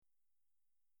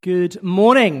Good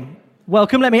morning.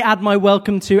 Welcome. Let me add my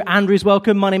welcome to Andrew's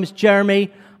welcome. My name is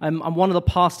Jeremy. I'm one of the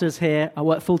pastors here. I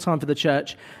work full-time for the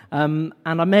church. And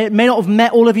I may not have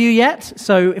met all of you yet,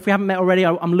 so if we haven't met already,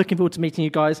 I'm looking forward to meeting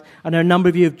you guys. I know a number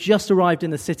of you have just arrived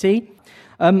in the city.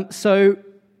 So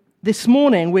this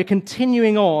morning, we're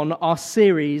continuing on our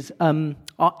series,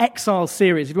 our Exile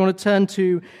series. If you want to turn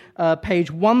to page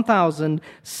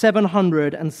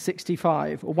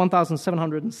 1765 or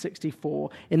 1764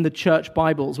 in the church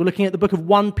Bibles. We're looking at the book of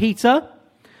 1 Peter.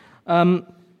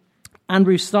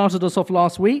 Andrew started us off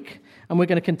last week, and we're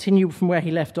going to continue from where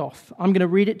he left off. I'm going to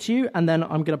read it to you, and then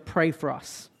I'm going to pray for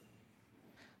us.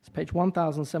 It's page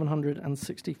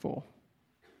 1764,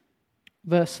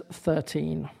 verse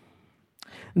 13.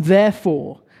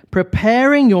 Therefore,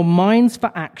 preparing your minds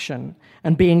for action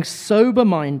and being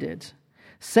sober-minded,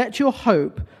 set your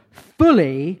hope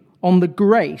fully on the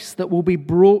grace that will be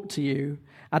brought to you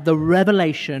at the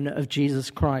revelation of Jesus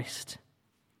Christ.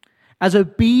 As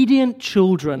obedient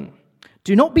children,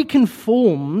 do not be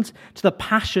conformed to the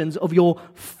passions of your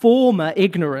former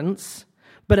ignorance,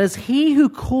 but as he who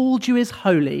called you is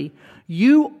holy,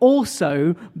 you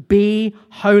also be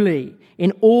holy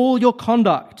in all your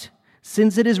conduct,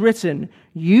 since it is written,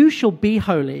 "You shall be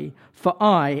holy, for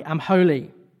I am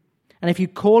holy." And if you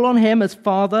call on him as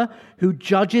Father, who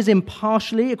judges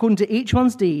impartially according to each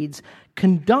one's deeds,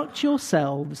 conduct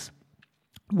yourselves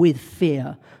with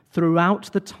fear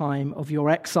throughout the time of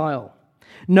your exile,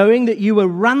 knowing that you were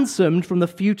ransomed from the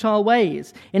futile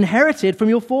ways, inherited from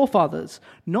your forefathers,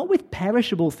 not with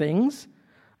perishable things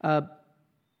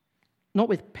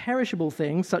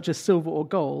such as silver or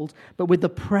gold, but with the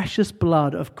precious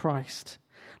blood of Christ,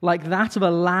 like that of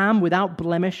a lamb without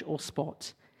blemish or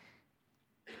spot.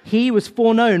 He was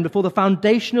foreknown before the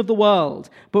foundation of the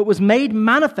world, but was made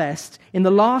manifest in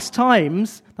the last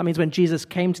times, that means when Jesus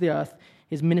came to the earth,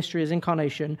 his ministry, his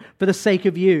incarnation, for the sake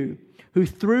of you, who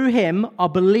through him are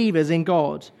believers in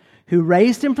God, who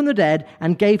raised him from the dead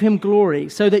and gave him glory,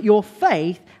 so that your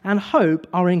faith and hope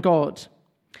are in God.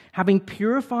 Having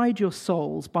purified your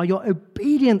souls by your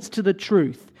obedience to the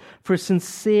truth for a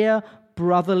sincere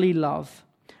brotherly love,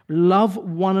 love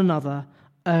one another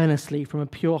earnestly from a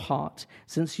pure heart,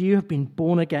 since you have been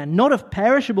born again, not of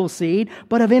perishable seed,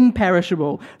 but of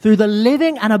imperishable, through the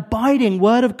living and abiding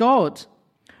word of God.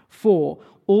 For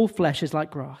all flesh is like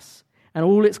grass, and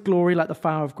all its glory like the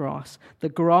flower of grass. The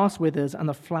grass withers and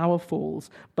the flower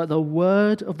falls, but the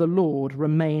word of the Lord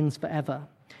remains forever.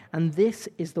 And this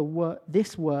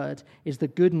word is the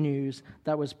good news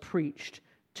that was preached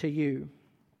to you.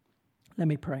 Let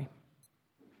me pray.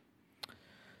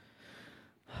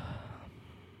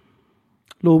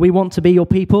 Lord, we want to be your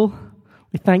people.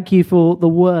 We thank you for the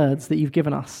words that you've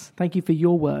given us. Thank you for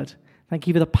your word. Thank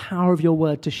you for the power of your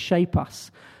word to shape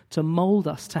us, to mold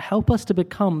us, to help us to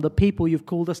become the people you've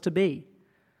called us to be.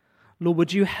 Lord,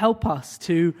 would you help us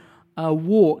to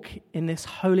walk in this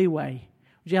holy way?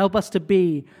 Would you help us to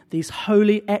be these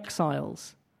holy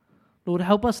exiles? Lord,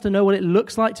 help us to know what it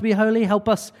looks like to be holy. Help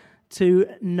us to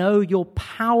know your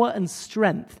power and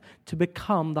strength to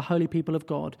become the holy people of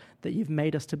God that you've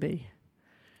made us to be.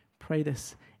 Pray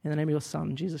this in the name of your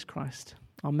Son, Jesus Christ.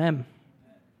 Amen.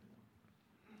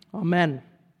 Amen.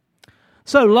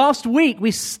 So last week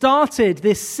we started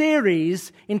this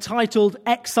series entitled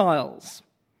Exiles.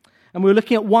 And we were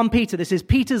looking at 1 Peter. This is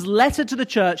Peter's letter to the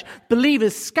church,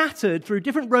 believers scattered through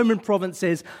different Roman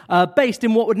provinces based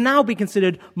in what would now be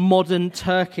considered modern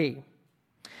Turkey.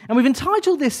 And we've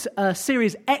entitled this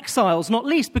series Exiles, not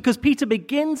least because Peter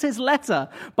begins his letter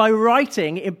by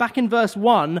writing, back in verse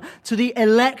 1, to the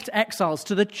elect exiles,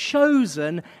 to the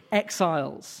chosen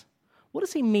exiles. What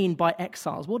does he mean by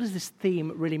exiles? What does this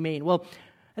theme really mean? Well,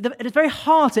 at its very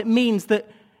heart, it means that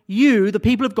you, the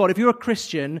people of God, if you're a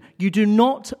Christian, you do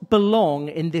not belong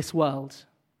in this world.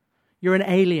 You're an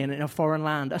alien in a foreign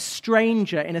land, a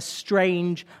stranger in a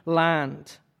strange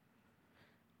land.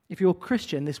 If you're a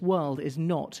Christian, this world is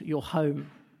not your home.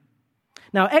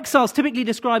 Now, exiles typically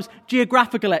describes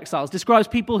geographical exiles, describes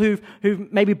people who've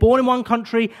maybe born in one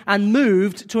country and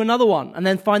moved to another one and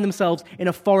then find themselves in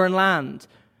a foreign land.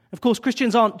 Of course,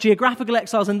 Christians aren't geographical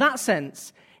exiles in that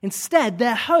sense. Instead,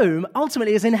 their home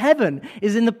ultimately is in heaven,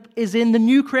 is in the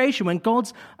new creation when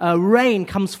God's reign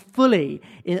comes fully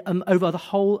over the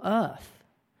whole earth.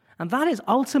 And that is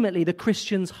ultimately the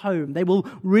Christian's home. They will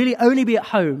really only be at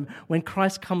home when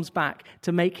Christ comes back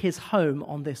to make his home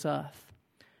on this earth.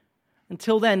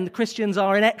 Until then, the Christians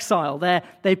are in exile.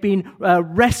 They've been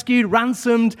rescued,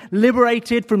 ransomed,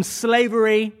 liberated from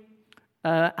slavery,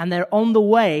 and they're on the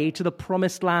way to the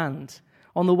promised land,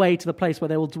 on the way to the place where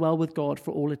they will dwell with God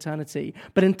for all eternity.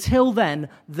 But until then,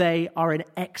 they are in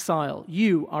exile.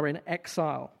 You are in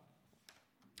exile.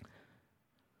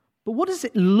 But what does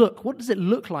it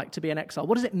look like to be an exile?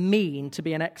 What does it mean to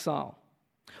be an exile?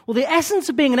 Well, the essence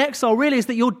of being an exile really is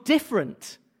that you're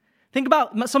different. Think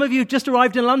about some of you who've just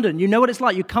arrived in London. You know what it's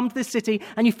like. You come to this city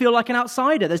and you feel like an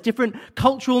outsider. There's different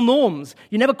cultural norms.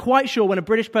 You're never quite sure when a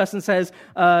British person says,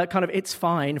 it's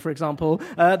fine, for example,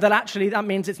 that actually that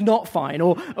means it's not fine.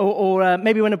 Or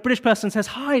maybe when a British person says,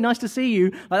 hi, nice to see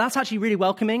you, that's actually really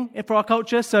welcoming for our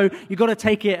culture. So you've got to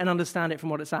take it and understand it from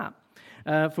what it's at,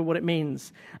 for what it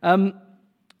means.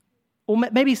 Or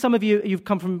maybe some of you, you've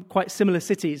come from quite similar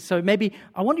cities. So maybe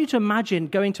I want you to imagine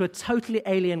going to a totally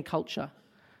alien culture.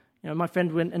 My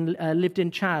friend went and lived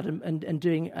in Chad and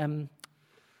doing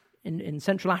in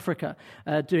Central Africa,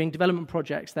 doing development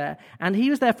projects there. And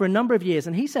he was there for a number of years.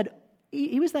 And he said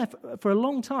he was there for a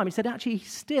long time. He said actually he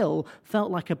still felt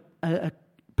like a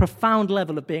profound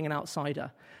level of being an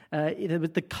outsider.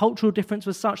 The cultural difference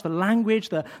was such, the language,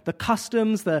 the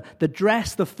customs, the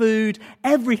dress, the food,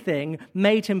 everything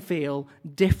made him feel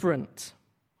different.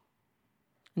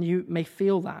 And you may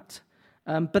feel that.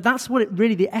 But that's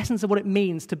the essence of what it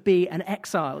means to be an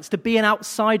exile. It's to be an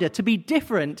outsider, to be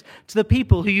different to the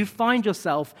people who you find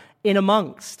yourself in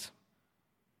amongst.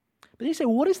 But you say,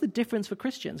 well, what is the difference for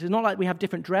Christians? It's not like we have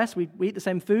different dress, we eat the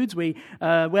same foods, we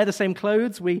wear the same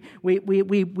clothes, we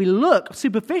look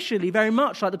superficially very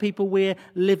much like the people we're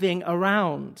living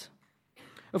around.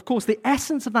 Of course, the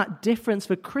essence of that difference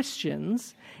for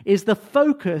Christians is the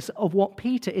focus of what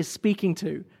Peter is speaking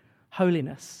to,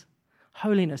 holiness.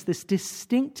 Holiness, this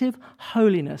distinctive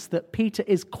holiness that Peter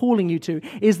is calling you to,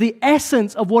 is the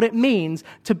essence of what it means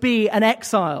to be an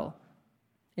exile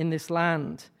in this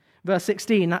land. Verse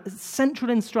 16, that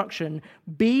central instruction,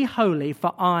 be holy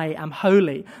for I am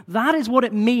holy. That is what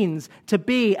it means to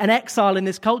be an exile in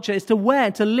this culture, is to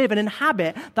live and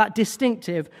inhabit that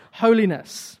distinctive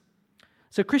holiness.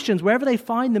 So Christians, wherever they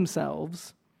find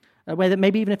themselves, where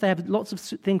maybe even if they have lots of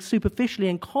things superficially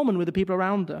in common with the people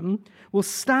around them, will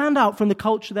stand out from the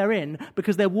culture they're in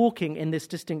because they're walking in this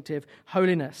distinctive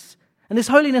holiness. And this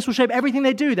holiness will shape everything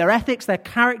they do, their ethics, their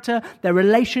character, their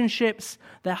relationships,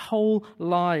 their whole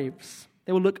lives.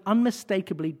 They will look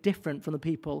unmistakably different from the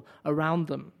people around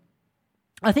them.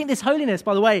 I think this holiness,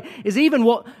 by the way, is even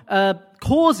what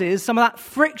causes some of that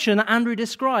friction that Andrew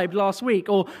described last week.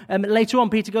 Or later on,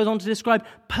 Peter goes on to describe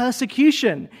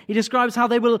persecution. He describes how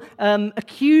they will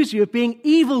accuse you of being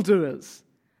evildoers.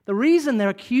 The reason they're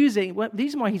accusing, the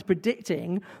reason why he's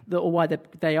predicting, or why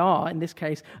they are, in this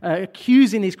case,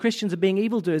 accusing these Christians of being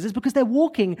evildoers, is because they're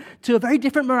walking to a very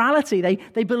different morality.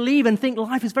 They believe and think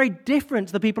life is very different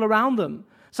to the people around them,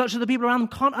 such that the people around them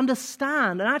can't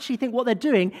understand and actually think what they're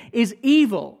doing is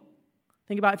evil.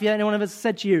 Think about if anyone ever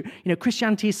said to you,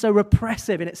 Christianity is so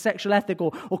repressive in its sexual ethic,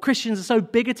 or Christians are so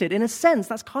bigoted. In a sense,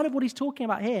 that's kind of what he's talking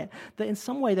about here, that in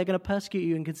some way they're going to persecute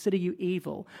you and consider you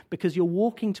evil because you're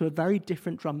walking to a very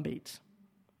different drumbeat.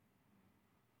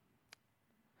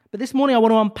 But this morning I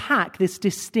want to unpack this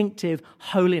distinctive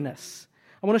holiness.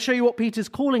 I want to show you what Peter's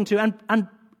calling to, and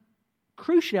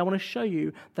crucially, I want to show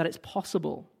you that it's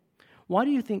possible. Why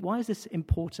is this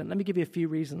important? Let me give you a few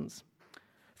reasons.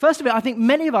 First of all, I think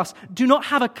many of us do not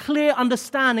have a clear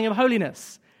understanding of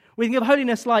holiness. We think of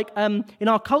holiness like, in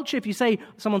our culture, if you say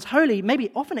someone's holy, maybe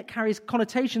often it carries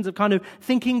connotations of kind of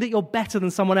thinking that you're better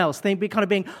than someone else, kind of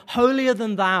being holier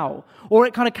than thou. Or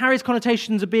it kind of carries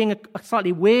connotations of being a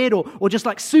slightly weird or just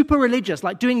like super religious,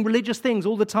 like doing religious things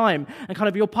all the time, and kind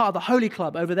of you're part of the holy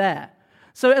club over there.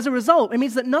 So as a result, it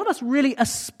means that none of us really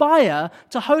aspire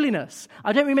to holiness.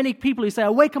 I don't meet many people who say, I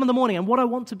wake up in the morning and what I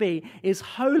want to be is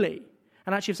holy.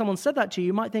 And actually, if someone said that to you,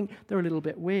 you might think they're a little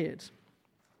bit weird.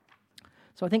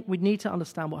 So I think we need to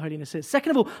understand what holiness is. Second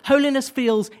of all, holiness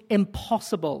feels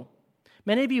impossible.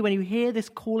 Many of you, when you hear this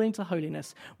calling to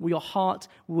holiness, your heart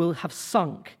will have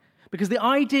sunk. Because the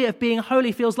idea of being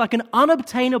holy feels like an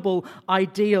unobtainable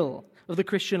ideal of the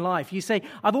Christian life. You say,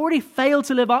 I've already failed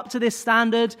to live up to this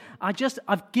standard.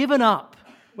 I've given up.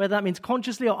 Whether that means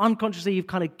consciously or unconsciously, you've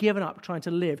kind of given up trying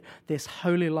to live this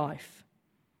holy life.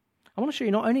 I want to show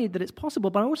you not only that it's possible,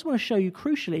 but I also want to show you,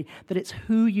 crucially, that it's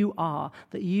who you are,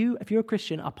 that you, if you're a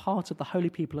Christian, are part of the holy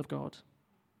people of God.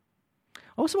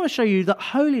 I also want to show you that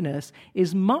holiness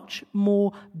is much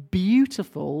more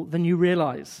beautiful than you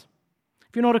realize.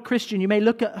 If you're not a Christian, you may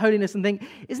look at holiness and think,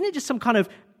 isn't it just some kind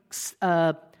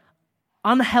of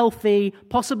unhealthy,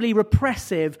 possibly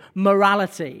repressive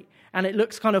morality? And it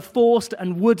looks kind of forced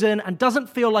and wooden and doesn't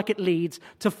feel like it leads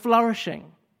to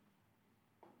flourishing.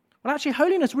 Well, actually,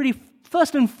 holiness really,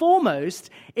 first and foremost,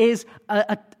 is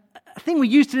thing we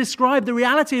use to describe the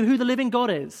reality of who the living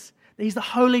God is. That he's the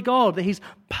holy God, that he's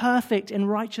perfect in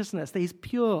righteousness, that he's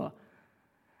pure.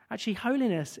 Actually,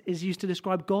 holiness is used to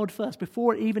describe God first,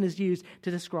 before it even is used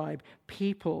to describe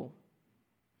people.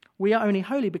 We are only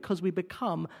holy because we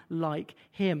become like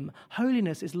him.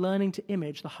 Holiness is learning to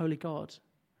image the holy God.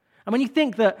 And when you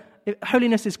think that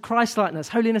holiness is Christ-likeness,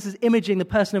 holiness is imaging the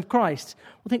person of Christ,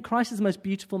 well, think Christ is the most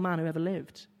beautiful man who ever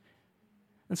lived.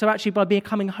 And so actually by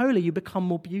becoming holy, you become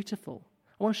more beautiful.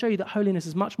 I want to show you that holiness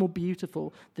is much more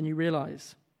beautiful than you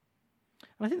realize.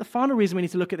 And I think the final reason we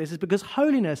need to look at this is because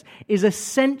holiness is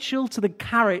essential to the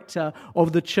character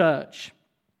of the church.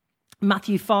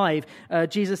 Matthew 5,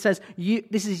 Jesus says,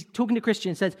 this is talking to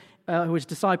Christians, says, who are his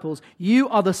disciples, "You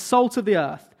are the salt of the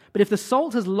earth. But if the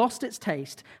salt has lost its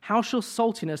taste, how shall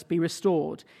saltiness be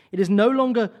restored? It is no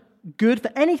longer good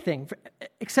for anything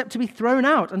except to be thrown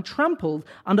out and trampled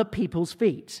under people's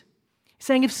feet." He's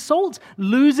saying if salt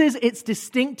loses its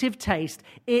distinctive taste,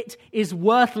 it is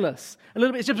worthless. A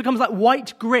little bit, it just becomes like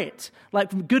white grit,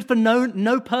 like good for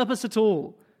no purpose at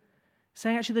all.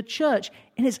 Saying actually the church,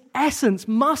 in its essence,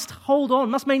 must hold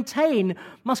on, must maintain,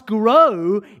 must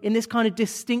grow in this kind of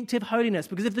distinctive holiness.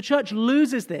 Because if the church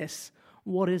loses this,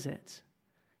 what is it?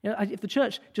 You know, if the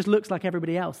church just looks like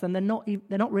everybody else, then they're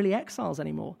not really exiles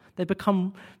anymore. They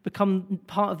become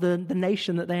part of the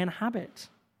nation that they inhabit.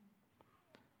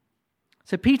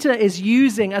 So Peter is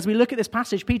using, as we look at this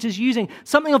passage, Peter's using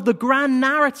something of the grand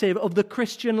narrative of the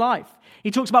Christian life.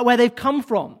 He talks about where they've come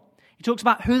from. He talks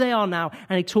about who they are now,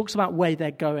 and he talks about where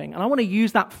they're going. And I want to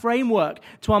use that framework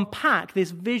to unpack this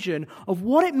vision of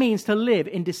what it means to live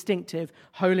in distinctive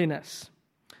holiness.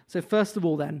 So first of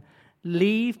all then,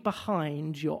 leave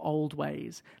behind your old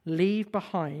ways. Leave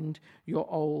behind your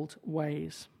old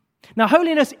ways. Now,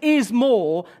 holiness is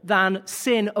more than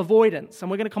sin avoidance,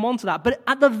 and we're going to come on to that. But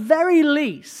at the very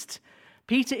least,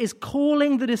 Peter is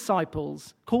calling the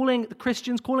disciples, calling the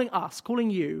Christians, calling us, calling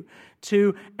you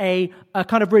to a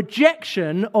kind of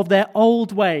rejection of their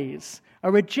old ways.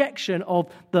 A rejection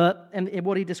of and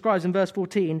what he describes in verse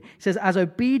 14, he says, "As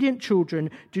obedient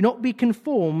children, do not be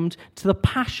conformed to the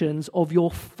passions of your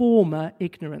former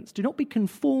ignorance." Do not be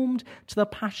conformed to the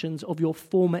passions of your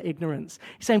former ignorance.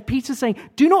 Peter's saying,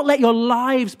 do not let your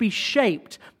lives be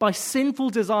shaped by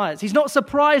sinful desires. He's not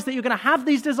surprised that you're going to have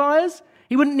these desires.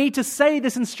 He wouldn't need to say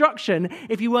this instruction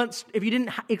if you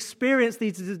didn't experience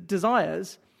these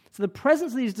desires. So the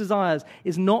presence of these desires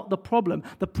is not the problem.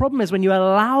 The problem is when you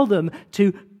allow them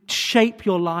to shape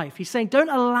your life. He's saying don't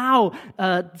allow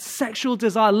sexual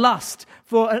desire, lust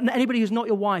for anybody who's not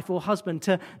your wife or husband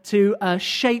to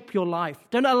shape your life.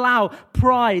 Don't allow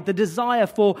pride, the desire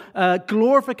for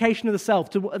glorification of the self,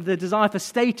 the desire for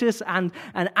status and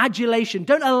adulation.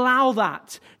 Don't allow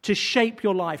that to shape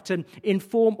your life, to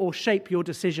inform or shape your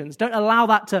decisions. Don't allow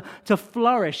that to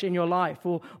flourish in your life,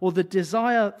 or the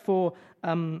desire for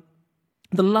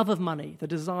the love of money, the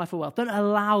desire for wealth. Don't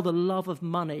allow the love of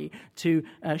money to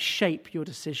shape your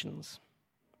decisions.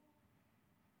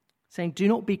 Saying, do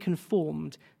not be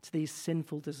conformed to these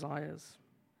sinful desires.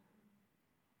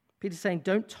 Peter's saying,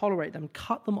 don't tolerate them,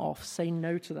 cut them off, say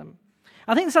no to them.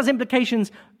 I think this has implications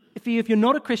if you're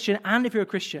not a Christian and if you're a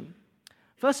Christian.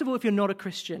 First of all, if you're not a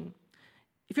Christian.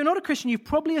 If you're not a Christian, you've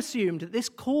probably assumed that this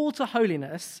call to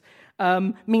holiness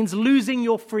means losing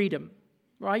your freedom,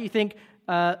 right? You think,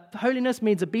 holiness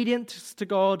means obedience to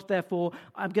God, therefore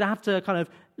I'm going to have to kind of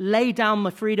lay down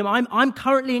my freedom. I'm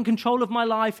currently in control of my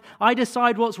life. I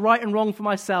decide what's right and wrong for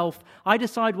myself. I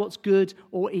decide what's good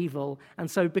or evil. And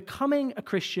so becoming a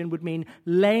Christian would mean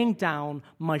laying down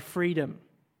my freedom.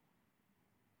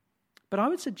 But I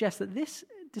would suggest that this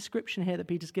description here that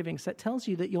Peter's giving tells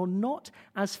you that you're not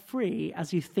as free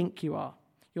as you think you are.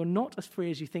 You're not as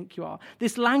free as you think you are.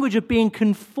 This language of being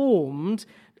conformed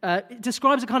it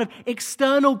describes a kind of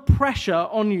external pressure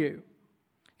on you.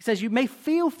 He says you may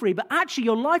feel free, but actually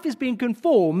your life is being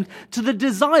conformed to the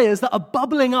desires that are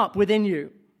bubbling up within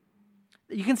you.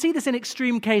 You can see this in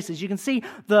extreme cases. You can see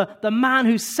the man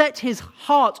who set his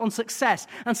heart on success,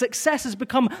 and success has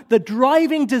become the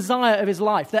driving desire of his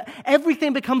life, that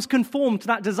everything becomes conformed to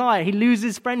that desire. He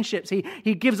loses friendships.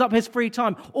 He gives up his free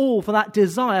time, all for that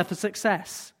desire for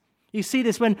success. You see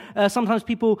this when sometimes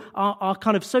people are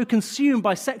kind of so consumed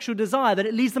by sexual desire that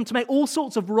it leads them to make all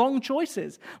sorts of wrong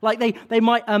choices. Like they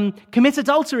might commit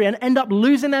adultery and end up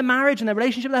losing their marriage and their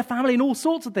relationship with their family and all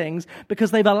sorts of things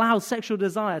because they've allowed sexual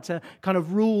desire to kind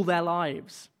of rule their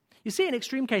lives. You see it in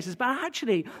extreme cases, but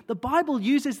actually the Bible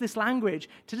uses this language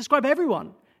to describe everyone.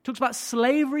 It talks about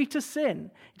slavery to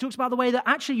sin. It talks about the way that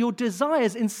actually your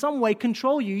desires in some way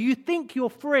control you. You think you're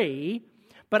free,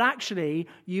 but actually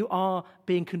you are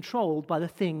being controlled by the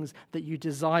things that you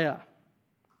desire.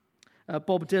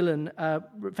 Bob Dylan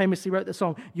famously wrote the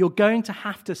song, "You're going to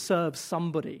have to serve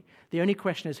somebody. The only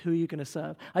question is, who are you going to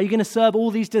serve? Are you going to serve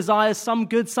all these desires, some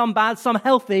good, some bad, some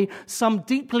healthy, some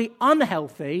deeply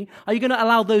unhealthy? Are you going to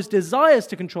allow those desires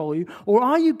to control you? Or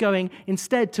are you going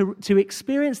instead to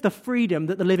experience the freedom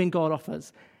that the living God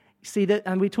offers?" See that,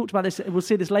 and we talked about this, we'll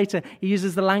see this later. He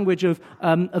uses the language of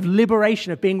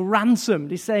liberation, of being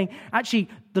ransomed. He's saying, actually,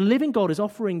 the living God is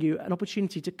offering you an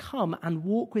opportunity to come and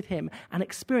walk with him and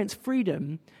experience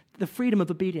freedom, the freedom of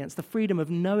obedience, the freedom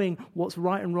of knowing what's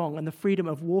right and wrong, and the freedom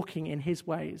of walking in his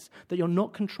ways, that you're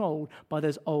not controlled by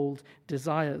those old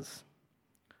desires.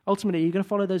 Ultimately, are you going to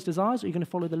follow those desires, or are you going to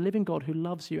follow the living God who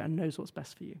loves you and knows what's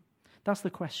best for you? That's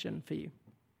the question for you.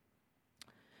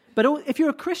 But if you're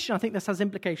a Christian, I think this has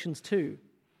implications too.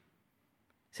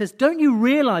 It says, don't you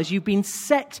realize you've been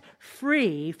set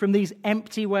free from these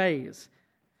empty ways?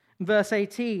 In verse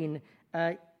 18,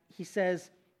 he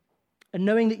says, and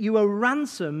knowing that you were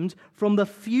ransomed from the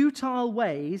futile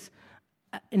ways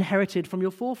inherited from your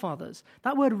forefathers.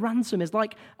 That word ransom is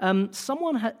like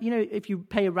someone, if you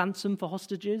pay a ransom for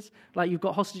hostages, like you've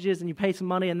got hostages and you pay some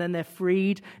money and then they're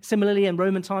freed. Similarly, in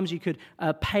Roman times, you could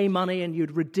pay money and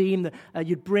you'd redeem,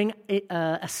 you'd bring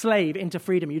a slave into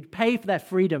freedom. You'd pay for their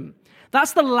freedom.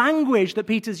 That's the language that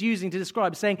Peter's using to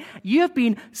describe, saying, you have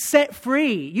been set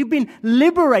free. You've been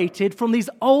liberated from these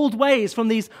old ways, from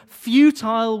these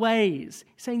futile ways.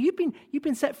 He's saying, you've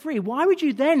been set free. Why would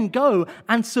you then go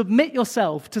and submit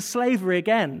yourself to slavery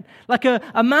again? Like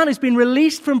a man who's been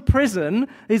released from prison,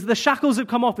 the shackles have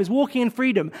come off, is walking in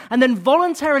freedom, and then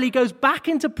voluntarily goes back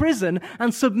into prison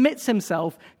and submits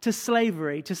himself to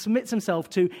slavery, submits himself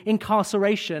to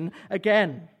incarceration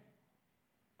again.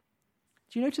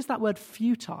 Do you notice that word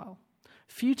futile?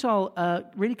 Futile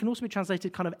really can also be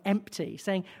translated kind of empty,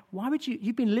 saying, why would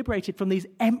you've been liberated from these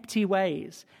empty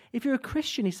ways. If you're a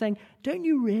Christian, he's saying, don't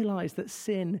you realize that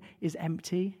sin is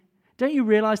empty? Don't you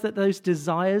realize that those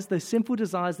desires, those sinful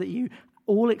desires that you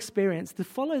all experience, to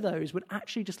follow those would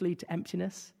actually just lead to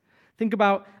emptiness? Think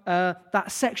about that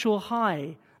sexual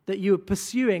high that you were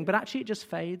pursuing, but actually it just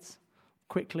fades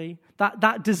quickly.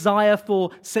 That desire for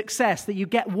success, that you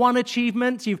get one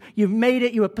achievement, you've made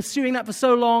it, you were pursuing that for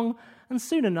so long, and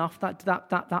soon enough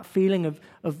that feeling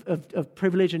of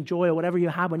privilege and joy or whatever you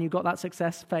had when you got that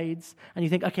success fades, and you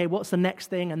think, okay, what's the next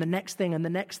thing and the next thing and the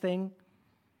next thing?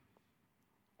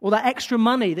 Or that extra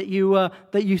money that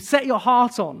you set your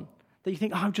heart on, that you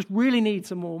think, I just really need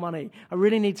some more money. I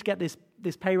really need to get this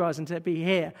pay rise and to be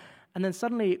here. And then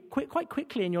suddenly, quite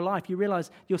quickly in your life, you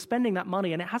realize you're spending that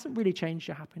money and it hasn't really changed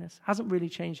your happiness, hasn't really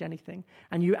changed anything,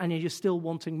 and you're still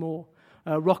wanting more.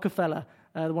 Rockefeller,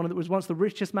 the one that was once the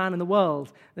richest man in the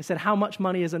world, they said, how much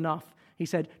money is enough? He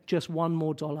said, just $1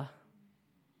 more.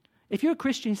 If you're a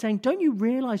Christian, he's saying, don't you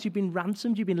realize you've been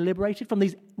ransomed, you've been liberated from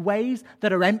these ways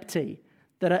that are empty,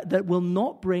 that will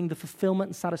not bring the fulfillment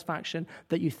and satisfaction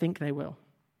that you think they will?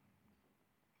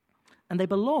 And they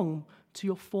belong to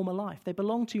your former life. They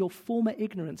belong to your former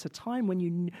ignorance, a time when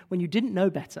you didn't know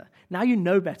better. Now you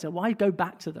know better. Why go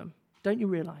back to them? Don't you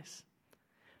realize?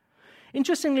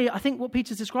 Interestingly, I think what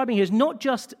Peter's describing here is not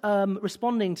just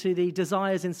responding to the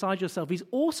desires inside yourself. He's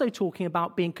also talking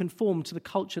about being conformed to the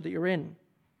culture that you're in.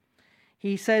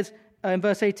 He says in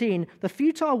verse 18, the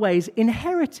futile ways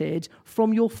inherited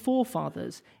from your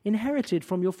forefathers. Inherited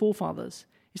from your forefathers.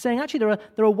 He's saying, actually,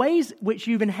 there are ways which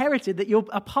you've inherited that you're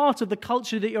a part of the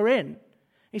culture that you're in.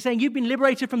 He's saying you've been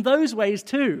liberated from those ways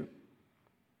too.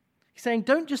 He's saying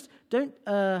don't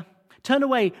turn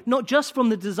away, not just from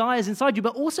the desires inside you,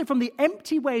 but also from the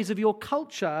empty ways of your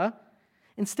culture.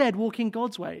 Instead, walk in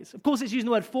God's ways. Of course, it's using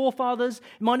the word forefathers.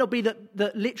 It might not be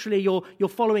that literally you're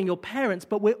following your parents,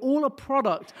 but we're all a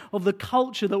product of the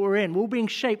culture that we're in. We're all being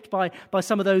shaped by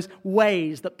some of those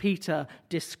ways that Peter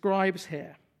describes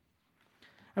here.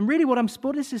 And really what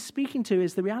this is speaking to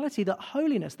is the reality that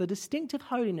holiness, the distinctive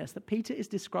holiness that Peter is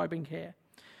describing here,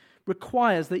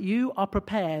 requires that you are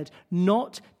prepared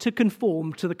not to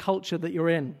conform to the culture that you're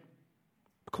in.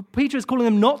 Peter is calling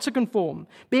them not to conform.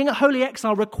 Being a holy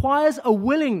exile requires a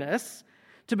willingness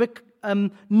to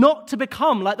not to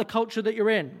become like the culture that you're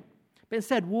in, but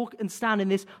instead walk and stand in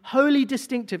this holy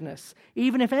distinctiveness,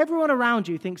 even if everyone around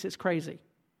you thinks it's crazy.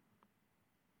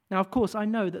 Now, of course, I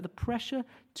know that the pressure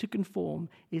to conform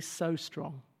is so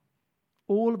strong.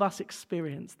 All of us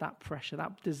experience that pressure,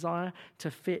 that desire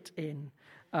to fit in.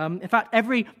 In fact,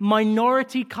 every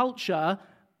minority culture,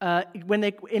 when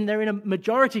they're in a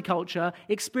majority culture,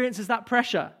 experiences that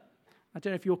pressure. I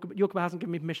don't know if Yorkaba hasn't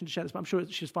given me permission to share this, but I'm sure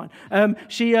she's fine.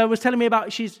 She was telling me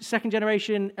about, she's second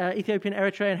generation Ethiopian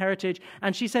Eritrean heritage,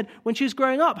 and she said when she was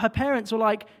growing up, her parents were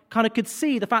like, kind of could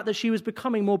see the fact that she was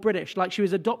becoming more British, like she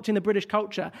was adopting the British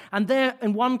culture, and they're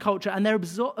in one culture, and they're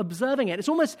observing it. It's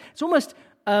almost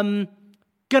going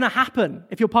to happen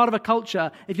if you're part of a culture,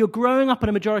 if you're growing up in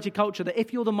a majority culture, that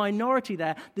if you're the minority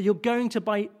there, that you're going to,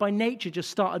 by nature,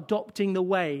 just start adopting the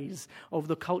ways of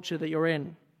the culture that you're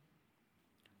in.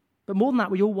 But more than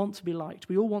that, we all want to be liked.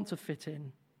 We all want to fit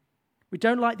in. We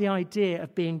don't like the idea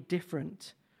of being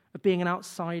different, of being an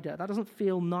outsider. That doesn't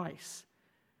feel nice.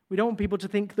 We don't want people to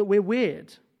think that we're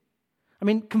weird. I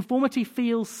mean, conformity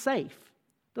feels safe,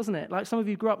 doesn't it? Like some of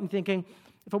you grew up and thinking,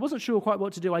 if I wasn't sure quite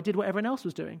what to do, I did what everyone else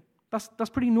was doing. That's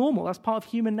pretty normal. That's part of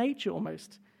human nature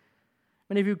almost.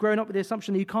 Many of you have grown up with the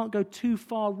assumption that you can't go too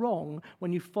far wrong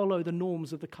when you follow the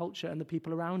norms of the culture and the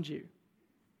people around you.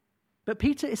 But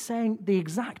Peter is saying the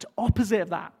exact opposite of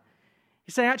that.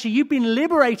 He's saying, actually, you've been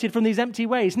liberated from these empty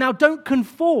ways. Now don't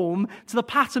conform to the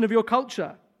pattern of your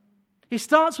culture. He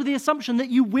starts with the assumption that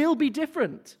you will be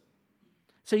different.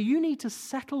 So you need to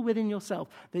settle within yourself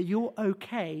that you're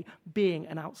okay being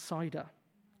an outsider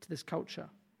to this culture,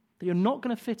 that you're not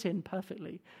going to fit in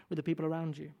perfectly with the people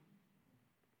around you.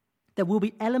 There will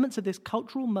be elements of this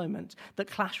cultural moment that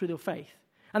clash with your faith.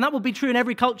 And that will be true in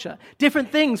every culture. Different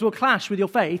things will clash with your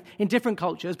faith in different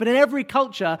cultures, but in every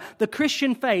culture, the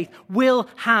Christian faith will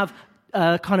have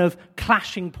kind of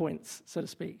clashing points, so to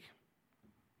speak.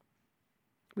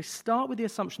 We start with the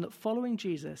assumption that following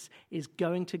Jesus is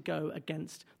going to go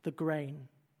against the grain.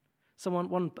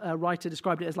 One writer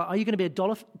described it as like, are you going to be a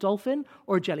dolphin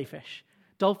or a jellyfish?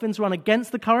 Dolphins run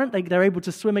against the current. They're able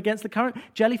to swim against the current.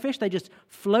 Jellyfish, they just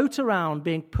float around,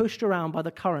 being pushed around by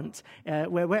the current.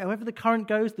 Wherever the current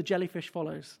goes, the jellyfish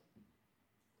follows.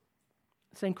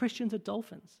 Saying Christians are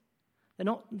dolphins. They're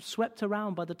not swept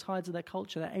around by the tides of their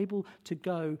culture. They're able to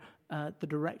go the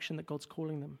direction that God's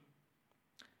calling them.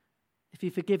 If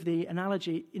you forgive the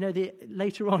analogy,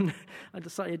 later on, I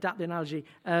decided to adapt the analogy.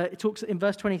 It talks in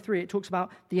verse 23, it talks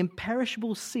about the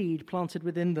imperishable seed planted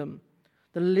within them.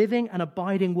 The living and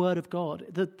abiding Word of God.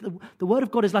 The Word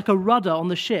of God is like a rudder on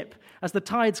the ship. As the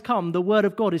tides come, the Word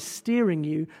of God is steering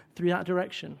you through that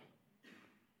direction.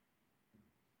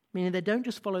 Meaning they don't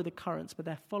just follow the currents, but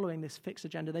they're following this fixed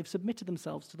agenda. They've submitted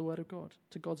themselves to the Word of God,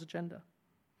 to God's agenda.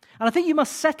 And I think you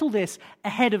must settle this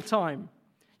ahead of time.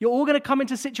 You're all going to come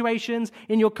into situations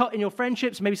in your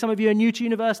friendships. Maybe some of you are new to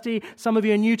university, some of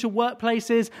you are new to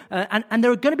workplaces, and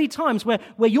there are going to be times where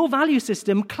your value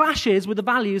system clashes with the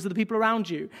values of the people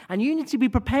around you. And you need to be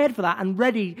prepared for that and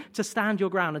ready to stand your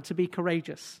ground and to be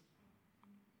courageous.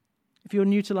 If you're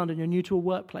new to London, you're new to a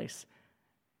workplace,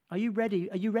 are you ready?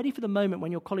 Are you ready for the moment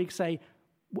when your colleagues say,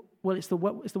 well, it's the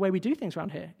way we do things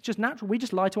around here. It's just natural. We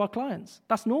just lie to our clients.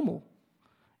 That's normal.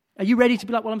 Are you ready to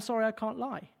be like, well, I'm sorry, I can't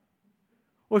lie?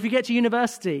 Or if you get to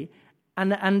university,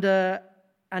 and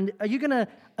are you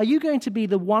going to be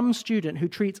the one student who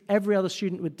treats every other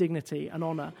student with dignity and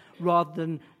honor, rather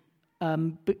than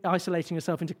isolating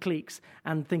yourself into cliques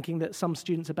and thinking that some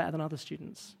students are better than other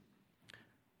students?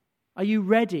 Are you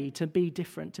ready to be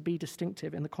different, to be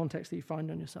distinctive in the context that you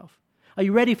find on yourself? Are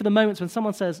you ready for the moments when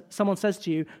someone says to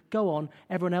you, "Go on,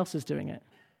 everyone else is doing it"?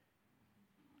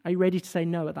 Are you ready to say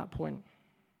no at that point?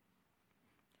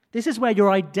 This is where your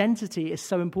identity is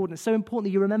so important. It's so important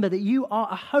that you remember that you are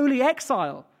a holy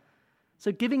exile.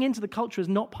 So giving into the culture is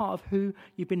not part of who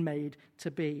you've been made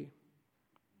to be.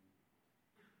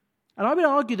 And I would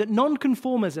argue that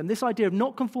non-conformism, this idea of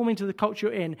not conforming to the culture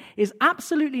you're in, is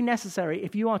absolutely necessary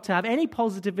if you are to have any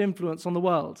positive influence on the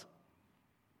world.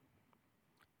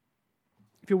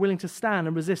 If you're willing to stand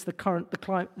and resist the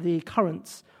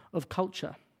currents of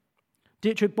culture.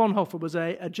 Dietrich Bonhoeffer was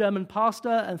a German pastor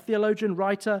and theologian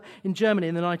writer in Germany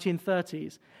in the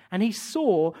 1930s. And he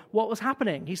saw what was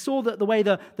happening. He saw that the way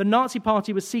the Nazi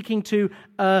Party was seeking to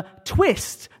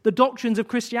twist the doctrines of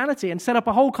Christianity and set up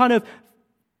a whole kind of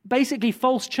basically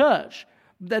false church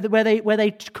where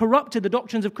they corrupted the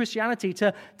doctrines of Christianity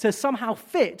to somehow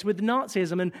fit with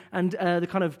Nazism and the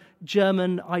kind of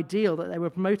German ideal that they were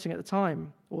promoting at the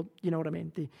time. Or, you know what I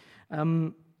mean?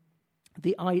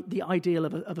 The ideal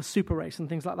of a super race and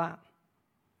things like that.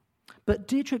 But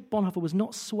Dietrich Bonhoeffer was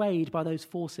not swayed by those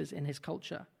forces in his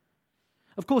culture.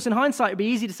 Of course, in hindsight, it'd be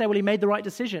easy to say, well, he made the right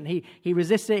decision. He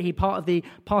resisted. He part of the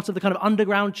kind of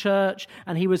underground church,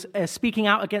 and he was speaking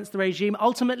out against the regime.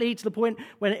 Ultimately, to the point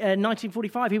when in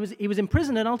 1945 he was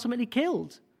imprisoned and ultimately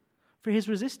killed for his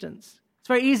resistance. It's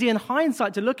very easy in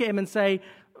hindsight to look at him and say,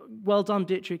 well done,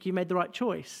 Dietrich, you made the right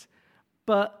choice.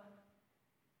 But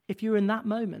if you're in that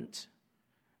moment,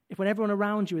 if when everyone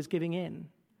around you is giving in,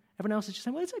 Everyone else is just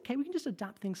saying, well, it's okay, we can just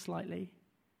adapt things slightly.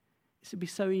 It would be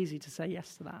so easy to say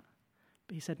yes to that.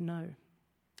 But he said no.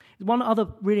 One other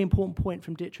really important point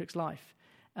from Dietrich's life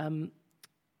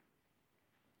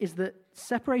is that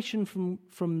separation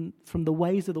from the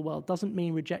ways of the world doesn't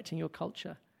mean rejecting your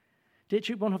culture.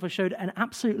 Dietrich Bonhoeffer showed an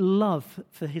absolute love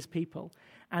for his people.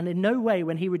 And in no way,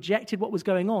 when he rejected what was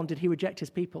going on, did he reject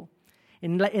his people.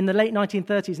 In the late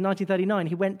 1930s, 1939,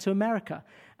 he went to America,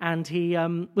 and he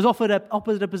was offered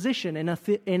a position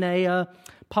in a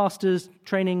pastor's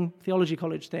training theology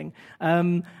college thing,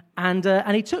 and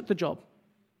he took the job.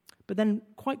 But then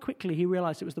quite quickly he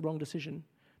realized it was the wrong decision,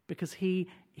 because he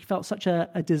felt such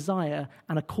a desire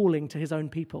and a calling to his own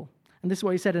people. And this is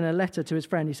what he said in a letter to his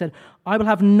friend. He said, "I will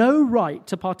have no right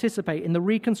to participate in the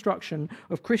reconstruction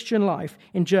of Christian life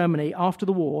in Germany after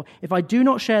the war if I do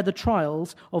not share the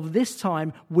trials of this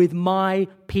time with my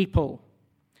people.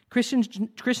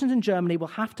 Christians in Germany will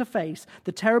have to face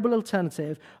the terrible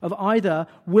alternative of either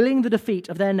willing the defeat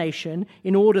of their nation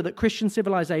in order that Christian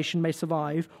civilization may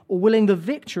survive, or willing the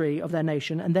victory of their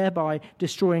nation and thereby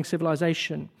destroying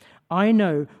civilization. I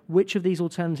know which of these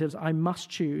alternatives I must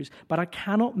choose, but I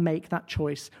cannot make that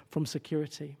choice from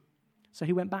security." So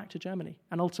he went back to Germany,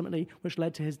 and ultimately, which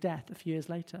led to his death a few years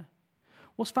later.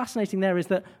 What's fascinating there is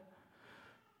that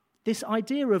this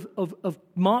idea of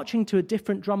marching to a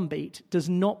different drumbeat does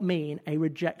not mean a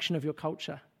rejection of your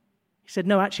culture. He said,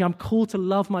 no, actually, I'm called to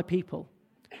love my people.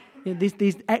 You know,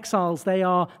 these exiles, they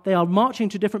are marching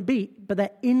to a different beat, but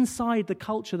they're inside the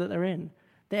culture that they're in.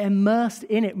 They're immersed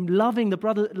in it, loving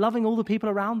all the people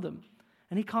around them.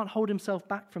 And he can't hold himself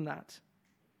back from that.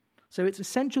 So it's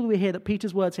essential that we hear that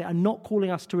Peter's words here are not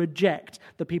calling us to reject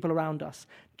the people around us,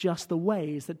 just the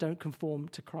ways that don't conform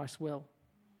to Christ's will.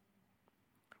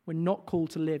 We're not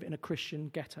called to live in a Christian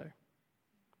ghetto.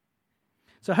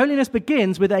 So holiness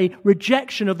begins with a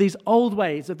rejection of these old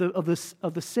ways, of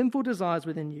the sinful desires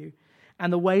within you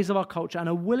and the ways of our culture, and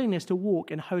a willingness to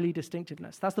walk in holy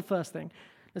distinctiveness. That's the first thing.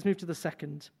 Let's move to the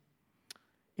second.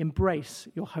 Embrace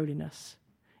your holiness.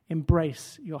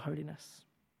 Embrace your holiness.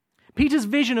 Peter's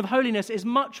vision of holiness is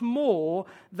much more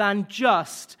than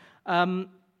just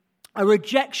a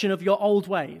rejection of your old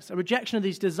ways, a rejection of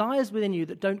these desires within you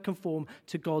that don't conform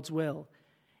to God's will.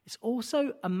 It's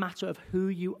also a matter of who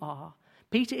you are.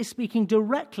 Peter is speaking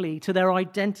directly to their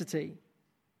identity.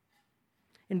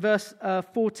 In verse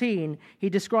 14, he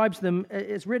describes them,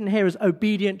 it's written here as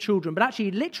obedient children, but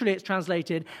actually, literally, it's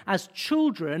translated as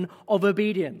children of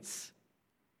obedience.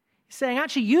 He's saying,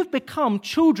 actually, you've become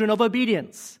children of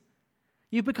obedience.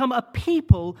 You've become a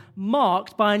people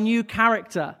marked by a new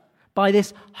character, by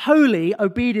this holy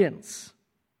obedience.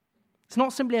 It's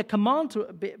not simply a command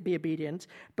to be obedient,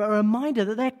 but a reminder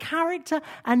that their character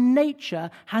and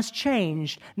nature has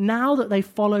changed now that they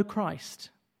follow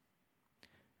Christ.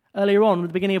 Earlier on, at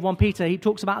the beginning of 1 Peter, he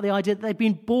talks about the idea that they've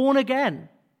been born again.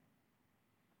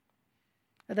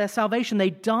 At their salvation, they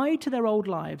died to their old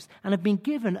lives and have been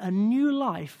given a new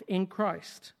life in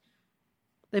Christ.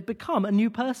 They've become a new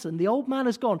person. The old man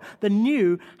is gone. The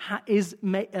new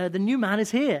man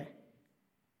is here.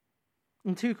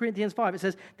 In 2 Corinthians 5, it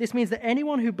says, "This means that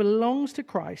anyone who belongs to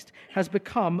Christ has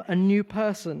become a new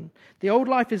person. The old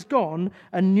life is gone,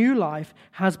 a new life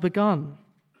has begun."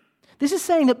 This is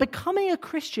saying that becoming a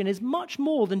Christian is much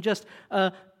more than just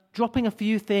dropping a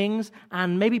few things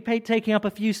and maybe taking up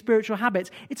a few spiritual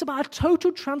habits. It's about a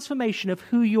total transformation of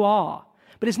who you are.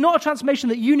 But it's not a transformation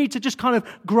that you need to just kind of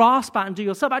grasp at and do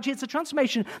yourself. Actually, it's a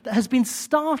transformation that has been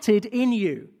started in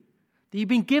you, that you've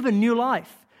been given new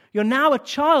life. You're now a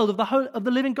child of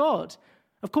the living God.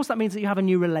 Of course, that means that you have a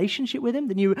new relationship with him,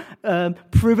 the new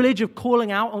privilege of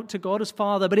calling out to God as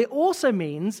Father, but it also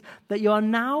means that you are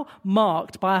now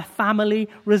marked by a family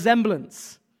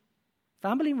resemblance.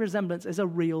 Family resemblance is a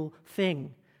real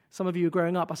thing. Some of you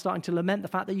growing up are starting to lament the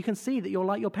fact that you can see that you're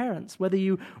like your parents, whether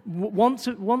you want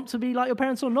to be like your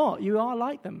parents or not, you are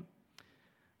like them.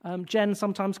 Jen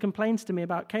sometimes complains to me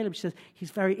about Caleb. She says,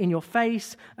 he's very in your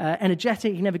face,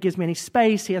 energetic, he never gives me any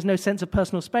space, he has no sense of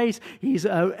personal space, he's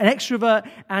an extrovert,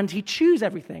 and he chews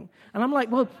everything. And I'm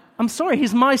like, well, I'm sorry,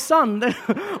 he's my son.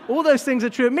 All those things are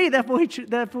true of me, therefore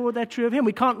they're true of him.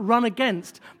 We can't run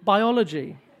against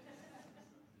biology.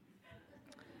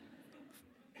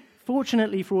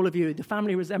 Fortunately for all of you, the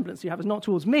family resemblance you have is not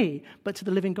towards me, but to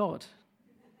the living God.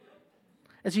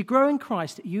 As you grow in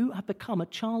Christ, you have become a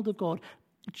child of God,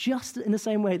 just in the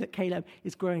same way that Caleb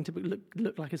is growing to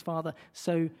look like his father,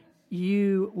 so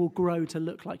you will grow to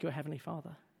look like your heavenly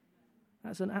Father.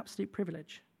 That's an absolute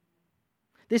privilege.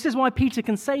 This is why Peter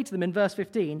can say to them in verse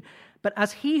 15, "But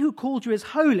as he who called you is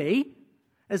holy,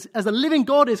 as the living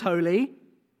God is holy,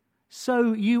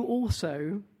 so you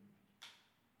also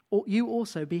you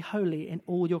also be holy in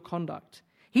all your conduct.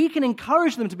 He can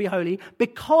encourage them to be holy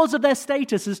because of their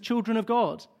status as children of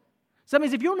God. So that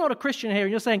means if you're not a Christian here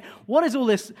and you're saying, what is all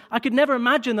this? I could never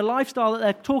imagine the lifestyle that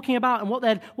they're talking about and what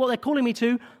they're calling me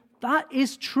to. That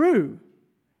is true.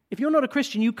 If you're not a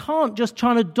Christian, you can't just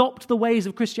try and adopt the ways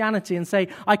of Christianity and say,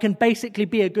 I can basically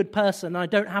be a good person and I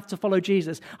don't have to follow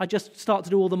Jesus. I just start to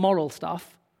do all the moral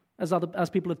stuff, as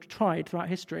people have tried throughout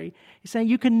history. He's saying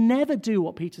you can never do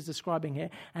what Peter's describing here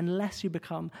unless you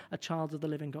become a child of the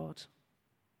living God.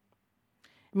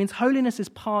 It means holiness is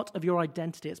part of your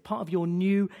identity. It's part of your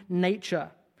new nature.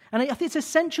 And I think it's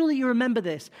essential that you remember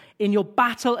this in your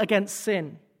battle against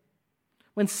sin.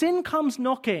 When sin comes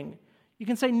knocking, you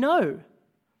can say, no,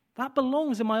 that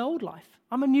belongs in my old life.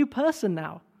 I'm a new person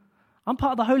now. I'm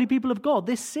part of the holy people of God.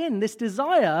 This sin, this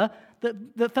desire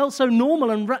that felt so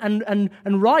normal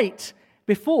and right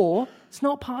before, it's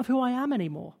not part of who I am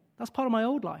anymore. That's part of my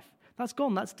old life. That's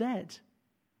gone. That's dead.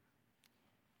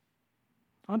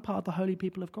 I'm part of the holy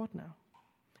people of God now.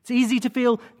 It's easy to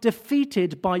feel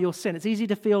defeated by your sin. It's easy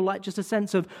to feel like just a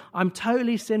sense of, I'm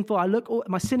totally sinful.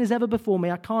 My sin is ever before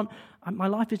me. My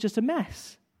life is just a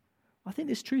mess. I think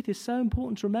this truth is so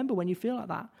important to remember when you feel like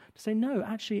that. To say, no,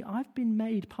 actually, I've been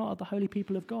made part of the holy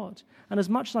people of God. And as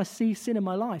much as I see sin in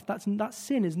my life, that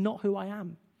sin is not who I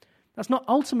am. That's not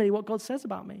ultimately what God says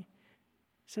about me.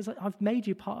 He says, I've made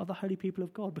you part of the holy people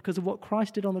of God because of what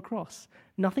Christ did on the cross.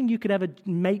 Nothing you could ever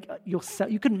make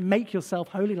yourself, you couldn't make yourself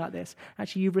holy like this.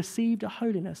 Actually, you've received a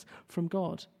holiness from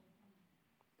God.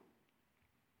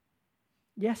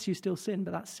 Yes, you still sin,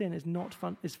 but that sin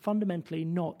is fundamentally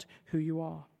not who you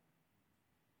are.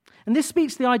 And this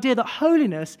speaks to the idea that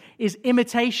holiness is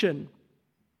imitation.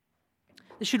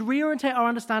 It should reorientate our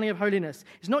understanding of holiness.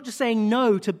 It's not just saying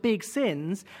no to big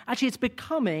sins. Actually, it's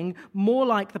becoming more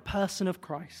like the person of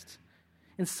Christ.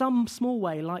 In some small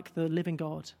way, like the living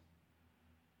God.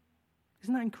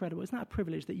 Isn't that incredible? Isn't that a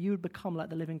privilege that you would become like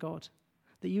the living God?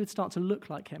 That you would start to look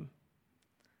like him?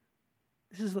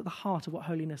 This is at the heart of what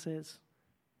holiness is.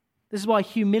 This is why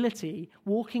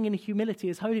walking in humility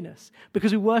is holiness.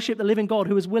 Because we worship the living God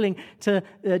who was willing to,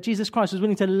 Jesus Christ was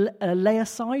willing to lay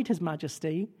aside his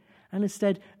majesty and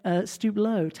instead stoop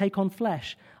low, take on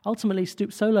flesh. Ultimately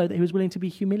stoop so low that he was willing to be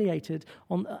humiliated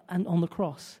on the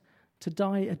cross, to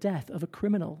die a death of a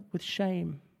criminal with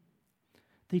shame.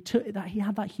 He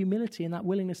had that humility and that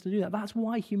willingness to do that. That's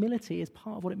why humility is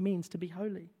part of what it means to be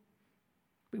holy.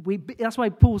 That's why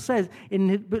Paul says in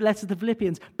his letter to the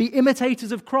Philippians, be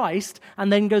imitators of Christ,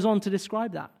 and then goes on to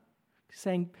describe that. He's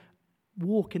saying,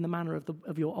 walk in the manner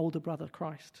of your older brother,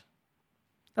 Christ.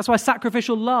 That's why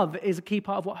sacrificial love is a key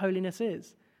part of what holiness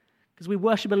is. Because we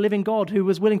worship a living God who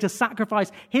was willing to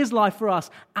sacrifice his life for us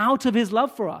out of his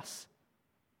love for us.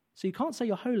 So you can't say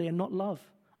you're holy and not love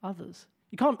others.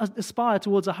 You can't aspire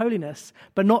towards a holiness,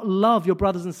 but not love your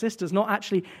brothers and sisters, not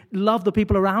actually love the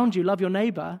people around you, love your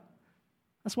neighbor.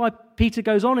 That's why Peter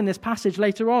goes on in this passage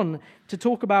later on to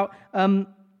talk about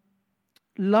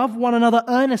love one another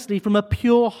earnestly from a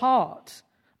pure heart.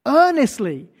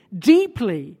 Earnestly,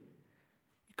 deeply.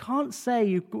 You can't say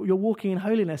you're walking in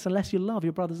holiness unless you love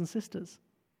your brothers and sisters.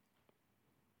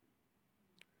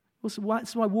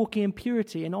 That's why walking in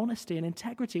purity and honesty and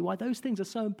integrity, why those things are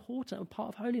so important and part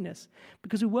of holiness.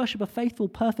 Because we worship a faithful,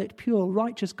 perfect, pure,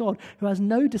 righteous God who has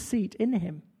no deceit in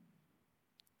him.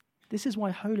 This is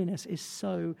why holiness is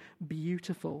so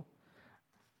beautiful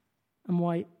and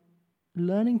why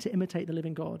learning to imitate the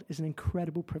living God is an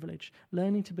incredible privilege.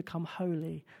 Learning to become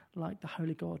holy like the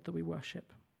holy God that we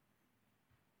worship.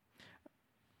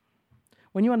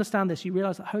 When you understand this, you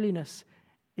realize that holiness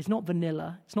is not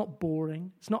vanilla, it's not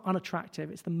boring, it's not unattractive.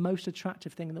 It's the most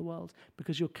attractive thing in the world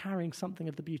because you're carrying something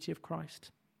of the beauty of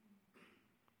Christ.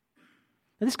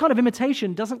 And this kind of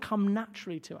imitation doesn't come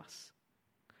naturally to us.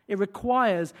 It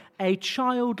requires a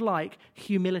childlike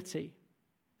humility.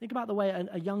 Think about the way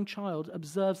a young child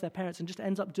observes their parents and just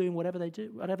ends up doing whatever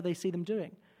they see them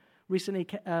doing. Recently,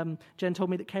 Jen told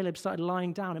me that Caleb started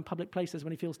lying down in public places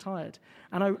when he feels tired.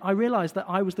 And I realized that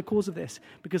I was the cause of this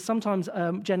because sometimes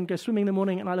Jen goes swimming in the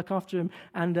morning and I look after him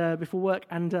and before work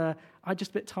and I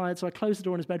just a bit tired, so I close the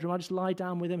door in his bedroom. I just lie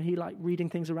down with him. He reading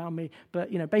things around me. But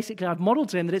basically I've modeled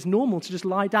to him that it's normal to just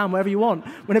lie down wherever you want,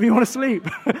 whenever you want to sleep.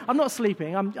 I'm not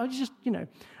sleeping. I'm just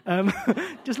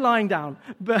just lying down.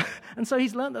 And so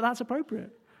he's learned that that's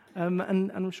appropriate. And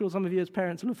I'm sure some of you as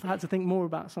parents will have had to think more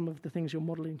about some of the things you're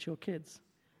modeling to your kids.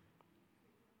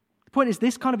 The point is,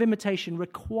 this kind of imitation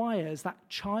requires that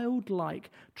childlike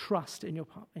trust in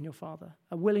your father,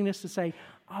 a willingness to say,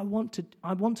 I want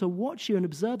to watch you and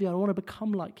observe you, and I want to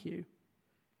become like you.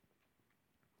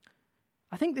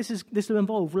 I think this will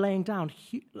involve laying down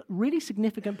really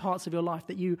significant parts of your life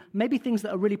that maybe things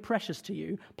that are really precious to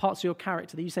you, parts of your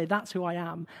character that you say, that's who I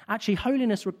am. Actually,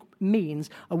 holiness means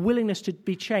a willingness to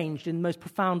be changed in the most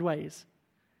profound ways.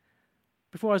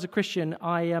 Before I was a Christian,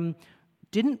 I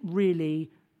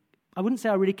wouldn't say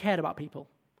I really cared about people.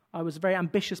 I was a very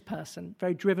ambitious person,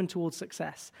 very driven towards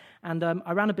success. And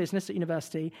I ran a business at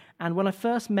university. And when I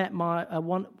first met my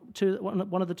one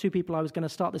of the two people I was going to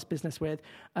start this business with,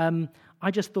 I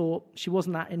just thought she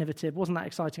wasn't that innovative, wasn't that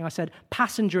exciting. I said,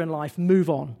 passenger in life, move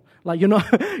on. Like you're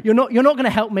not going to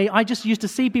help me. I just used to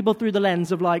see people through the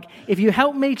lens of like, if you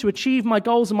help me to achieve my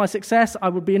goals and my success, I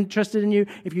would be interested in you.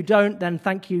 If you don't, then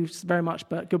thank you very much,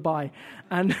 but goodbye.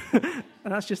 And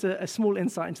and that's just a small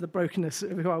insight into the brokenness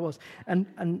of who I was, and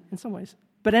in some ways.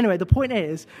 But anyway, the point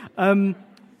is, I'm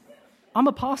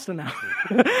a pastor now.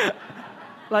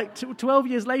 Like 12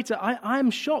 years later, I am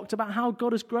shocked about how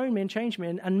God has grown me and changed me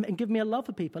and given me a love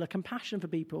for people, a compassion for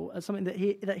people, as something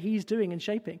that He's doing and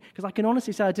shaping. Because I can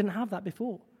honestly say I didn't have that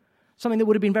before. Something that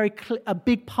would have been a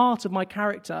big part of my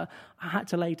character, I had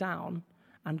to lay down,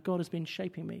 and God has been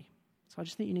shaping me. So I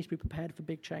just think you need to be prepared for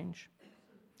big change.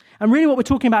 And really what we're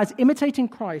talking about is imitating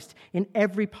Christ in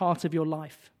every part of your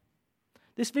life.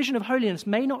 This vision of holiness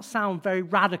may not sound very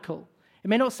radical. It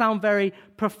may not sound very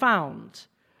profound.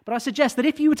 But I suggest that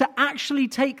if you were to actually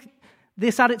take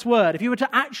this at its word, if you were to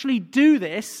actually do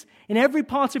this in every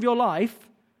part of your life,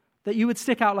 that you would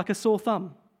stick out like a sore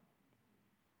thumb.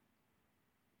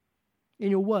 In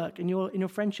your work, in your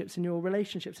friendships, in your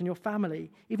relationships, in your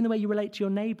family, even the way you relate to your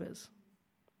neighbors.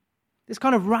 This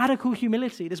kind of radical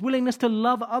humility, this willingness to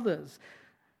love others,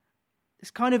 this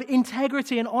kind of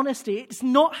integrity and honesty, it's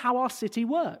not how our city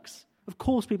works. Of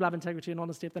course people have integrity and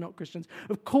honesty if they're not Christians.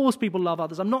 Of course people love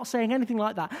others. I'm not saying anything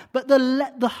like that. But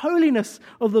the holiness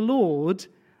of the Lord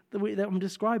that I'm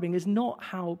describing is not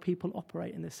how people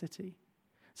operate in this city.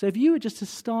 So if you were just to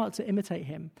start to imitate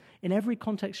Him in every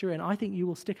context you're in, I think you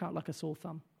will stick out like a sore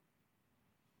thumb.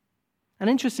 And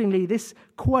interestingly, this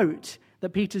quote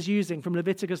that Peter's using from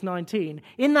Leviticus 19,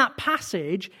 in that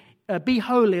passage, be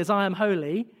holy as I am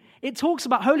holy, it talks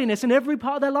about holiness in every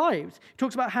part of their lives. It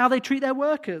talks about how they treat their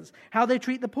workers, how they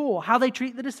treat the poor, how they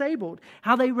treat the disabled,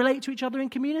 how they relate to each other in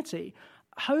community.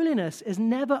 Holiness is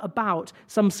never about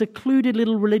some secluded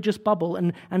little religious bubble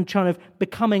and kind of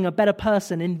becoming a better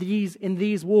person in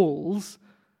these walls.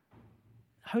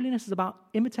 Holiness is about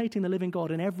imitating the living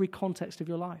God in every context of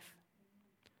your life.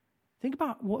 Think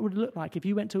about what it would look like if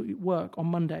you went to work on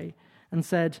Monday and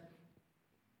said,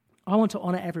 I want to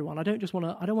honor everyone. I don't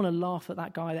want to laugh at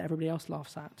that guy that everybody else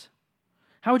laughs at.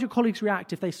 How would your colleagues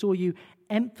react if they saw you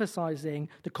emphasizing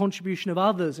the contribution of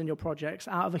others in your projects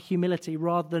out of a humility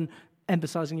rather than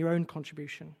emphasizing your own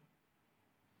contribution?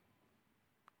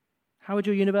 How would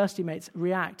your university mates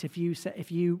react if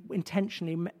you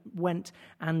intentionally went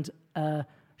and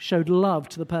showed love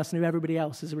to the person who everybody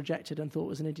else has rejected and thought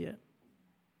was an idiot?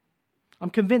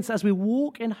 I'm convinced as we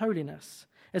walk in holiness,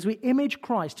 as we image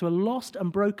Christ to a lost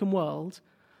and broken world,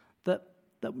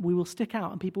 that we will stick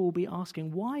out and people will be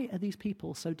asking, why are these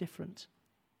people so different?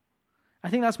 I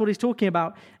think that's what he's talking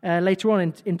about later on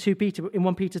in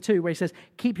 1 Peter 2, where he says,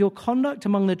 keep your conduct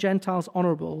among the Gentiles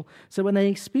honorable, so when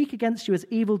they speak against you as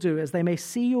evildoers, they may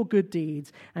see your good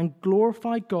deeds and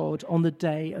glorify God on the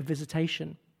day of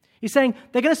visitation. He's saying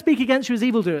they're going to speak against you as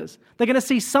evildoers. They're going to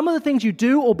see some of the things you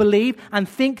do or believe and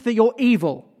think that you're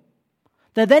evil.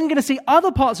 They're then going to see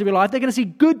other parts of your life. They're going to see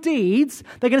good deeds.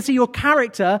 They're going to see your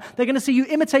character. They're going to see you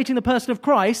imitating the person of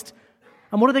Christ.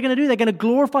 And what are they going to do? They're going to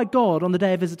glorify God on the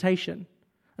day of visitation.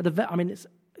 It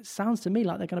sounds to me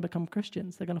like they're going to become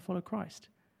Christians. They're going to follow Christ.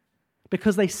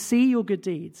 Because they see your good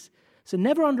deeds. So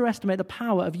never underestimate the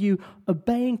power of you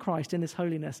obeying Christ in this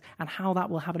holiness and how that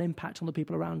will have an impact on the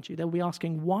people around you. They'll be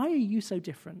asking, why are you so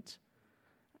different?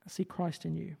 I see Christ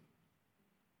in you.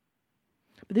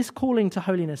 But this calling to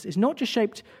holiness is not just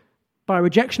shaped by a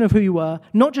rejection of who you were,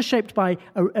 not just shaped by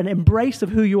an embrace of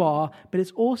who you are, but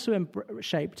it's also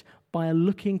shaped by a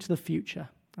looking to the future.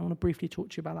 I want to briefly talk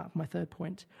to you about that for my third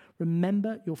point.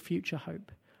 Remember your future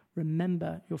hope.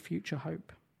 Remember your future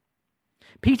hope.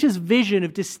 Peter's vision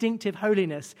of distinctive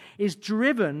holiness is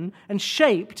driven and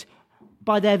shaped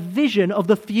by their vision of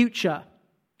the future.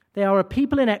 They are a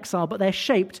people in exile, but they're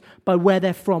shaped by where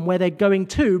they're from, where they're going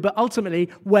to, but ultimately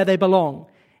where they belong.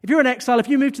 If you're in exile, if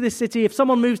you move to this city, if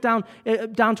someone moves down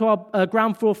to our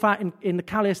ground floor flat in the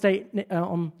Cali estate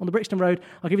on the Brixton Road,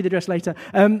 I'll give you the address later.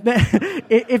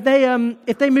 If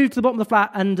they move to the bottom of the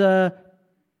flat, and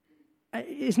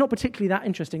it's not particularly that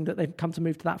interesting that they've come to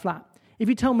move to that flat. If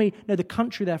you tell me, no, the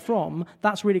country they're from,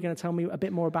 that's really going to tell me a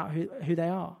bit more about who they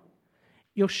are.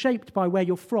 You're shaped by where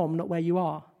you're from, not where you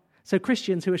are. So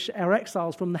Christians who are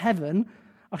exiles from the heaven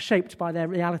are shaped by their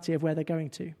reality of where they're going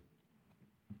to.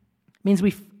 It means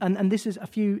and this is a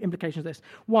few implications of this.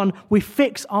 One, we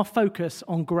fix our focus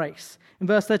on grace. In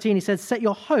verse 13, he says, set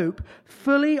your hope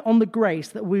fully on the grace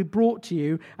that we brought to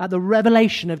you at the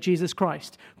revelation of Jesus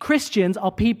Christ. Christians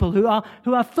are people who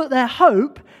have put their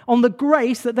hope on the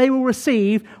grace that they will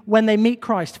receive when they meet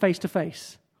Christ face to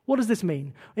face. What does this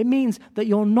mean? It means that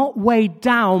you're not weighed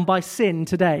down by sin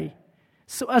today.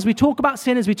 So as we talk about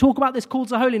sin, as we talk about this call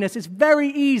to holiness, it's very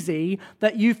easy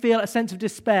that you feel a sense of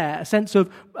despair, a sense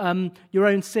of your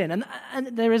own sin. And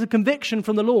there is a conviction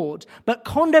from the Lord. But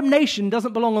condemnation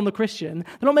doesn't belong on the Christian.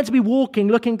 They're not meant to be walking,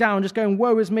 looking down, just going,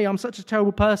 woe is me, I'm such a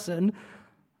terrible person.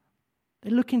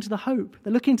 They're looking to the hope.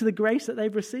 They're looking to the grace that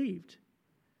they've received.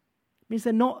 It means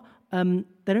they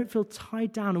don't feel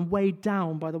tied down and weighed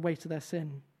down by the weight of their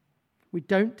sin. We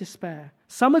don't despair.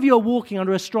 Some of you are walking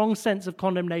under a strong sense of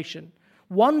condemnation.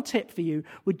 One tip for you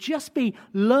would just be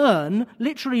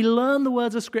literally learn the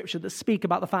words of Scripture that speak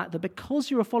about the fact that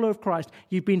because you're a follower of Christ,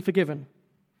 you've been forgiven.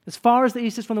 As far as the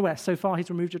east is from the west, so far he's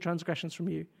removed your transgressions from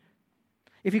you.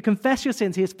 If you confess your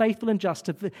sins, he is faithful and just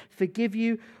to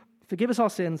forgive us our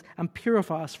sins, and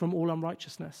purify us from all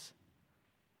unrighteousness.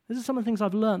 This is some of the things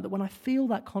I've learned, that when I feel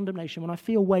that condemnation, when I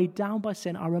feel weighed down by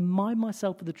sin, I remind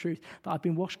myself of the truth that I've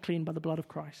been washed clean by the blood of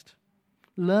Christ.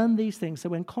 Learn these things so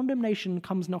when condemnation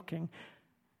comes knocking,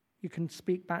 you can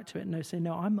speak back to it and say,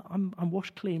 no, I'm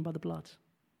washed clean by the blood.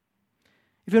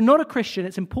 If you're not a Christian,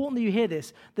 it's important that you hear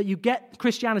this, that you get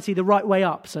Christianity the right way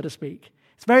up, so to speak.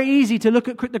 It's very easy to look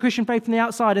at the Christian faith from the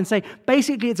outside and say,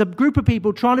 basically it's a group of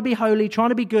people trying to be holy, trying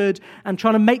to be good, and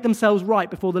trying to make themselves right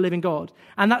before the living God.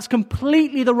 And that's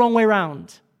completely the wrong way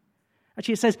around.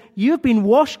 Actually, it says, you have been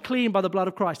washed clean by the blood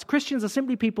of Christ. Christians are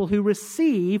simply people who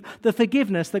receive the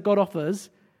forgiveness that God offers,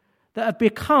 that have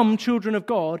become children of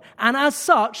God, and as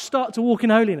such start to walk in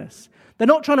holiness. They're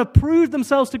not trying to prove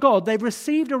themselves to God. They've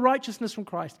received a righteousness from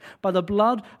Christ by the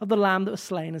blood of the Lamb that was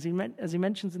slain, as he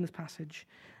mentions in this passage.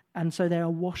 And so they are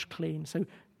washed clean. So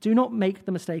do not make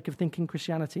the mistake of thinking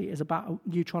Christianity is about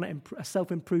you trying to a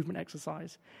self-improvement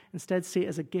exercise. Instead, see it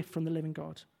as a gift from the living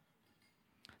God.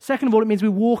 Second of all, it means we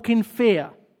walk in fear.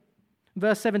 In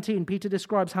verse 17, Peter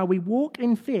describes how we walk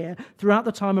in fear throughout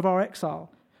the time of our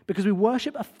exile, because we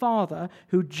worship a Father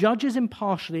who judges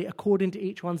impartially according to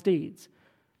each one's deeds.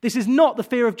 This is not the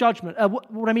fear of judgment.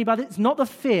 What I mean by this, it's not the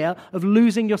fear of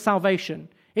losing your salvation.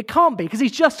 It can't be, because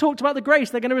he's just talked about the grace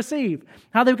they're going to receive,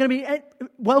 how they're going to be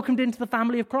welcomed into the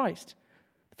family of Christ,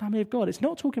 the family of God. It's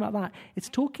not talking about that. It's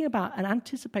talking about an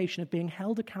anticipation of being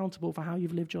held accountable for how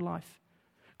you've lived your life.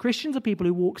 Christians are people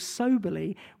who walk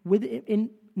soberly in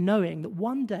knowing that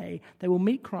one day they will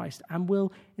meet Christ and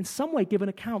will in some way give an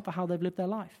account for how they've lived their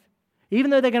life.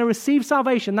 Even though they're going to receive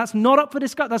salvation, that's not up for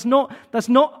discussion. That's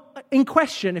not in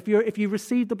question if you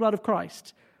receive the blood of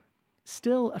Christ.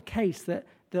 Still a case that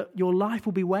your life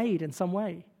will be weighed in some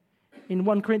way. In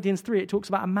 1 Corinthians 3, it talks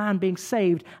about a man being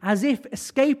saved as if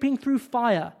escaping through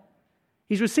fire.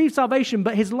 He's received salvation,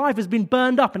 but his life has been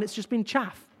burned up and it's just been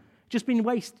chaff, just been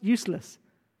useless.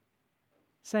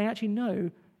 Saying, actually, no,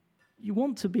 you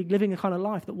want to be living a kind of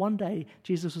life that one day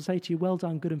Jesus will say to you, well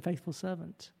done, good and faithful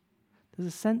servant. There's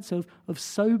a sense of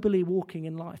soberly walking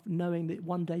in life, knowing that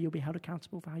one day you'll be held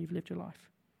accountable for how you've lived your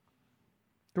life.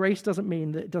 Grace doesn't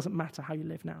mean that it doesn't matter how you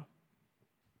live now.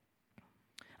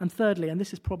 And thirdly, and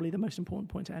this is probably the most important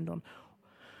point to end on,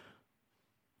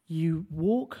 you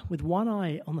walk with one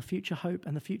eye on the future hope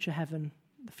and the future heaven,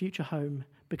 the future home,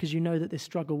 because you know that this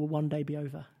struggle will one day be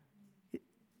over.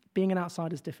 Being an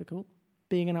outsider is difficult.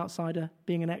 Being an outsider,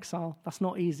 being an exile, that's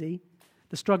not easy.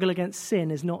 The struggle against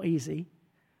sin is not easy.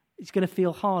 It's going to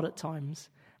feel hard at times.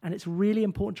 And it's really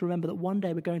important to remember that one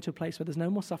day we're going to a place where there's no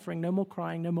more suffering, no more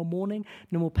crying, no more mourning,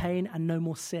 no more pain, and no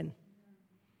more sin.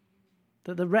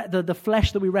 That the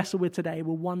flesh that we wrestle with today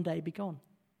will one day be gone.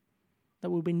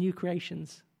 That will be new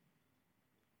creations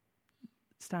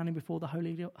standing before the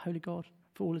holy God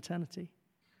for all eternity.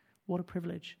 What a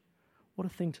privilege. What a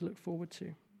thing to look forward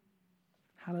to.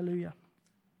 Hallelujah.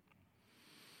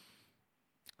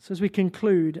 So as we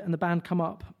conclude and the band come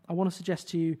up, I want to suggest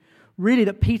to you really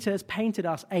that Peter has painted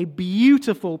us a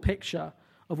beautiful picture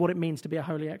of what it means to be a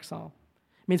holy exile.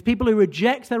 It means people who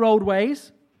reject their old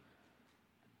ways.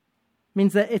 It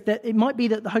means that it might be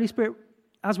that the Holy Spirit,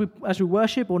 as we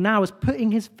worship or now, is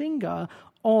putting his finger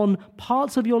on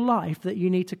parts of your life that you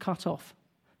need to cut off.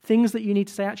 Things that you need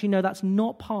to say, actually, no, that's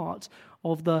not part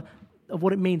of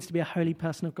what it means to be a holy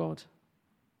person of God.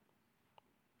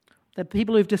 They're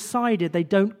people who've decided they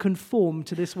don't conform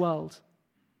to this world.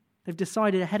 They've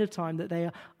decided ahead of time that they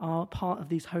are part of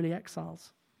these holy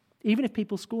exiles, even if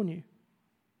people scorn you.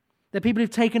 They're people who've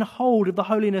taken hold of the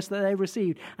holiness that they've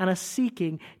received and are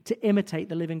seeking to imitate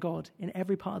the living God in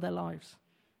every part of their lives.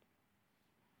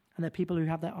 And they're people who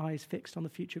have their eyes fixed on the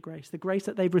future grace, the grace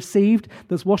that they've received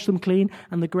that's washed them clean,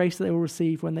 and the grace that they will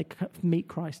receive when they meet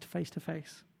Christ face to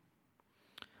face.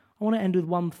 I want to end with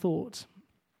one thought,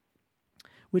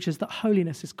 which is that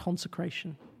holiness is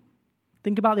consecration.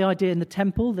 Think about the idea in the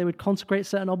temple. They would consecrate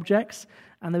certain objects,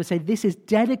 and they would say, this is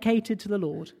dedicated to the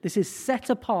Lord. This is set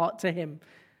apart to him.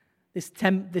 This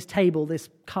table, this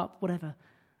cup, whatever.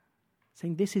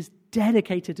 Saying this is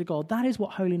dedicated to God. That is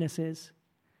what holiness is.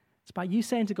 It's about you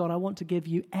saying to God, I want to give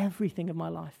you everything of my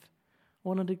life. I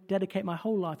want to dedicate my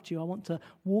whole life to you. I want to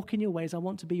walk in your ways. I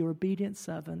want to be your obedient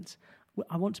servant.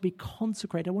 I want to be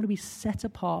consecrated. I want to be set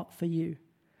apart for you.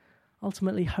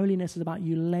 Ultimately, holiness is about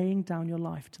you laying down your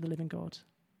life to the living God.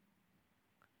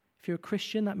 If you're a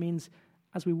Christian, that means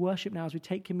as we worship now, as we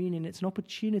take communion, it's an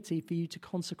opportunity for you to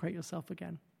consecrate yourself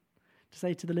again. To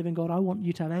say to the living God, I want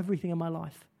you to have everything in my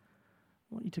life.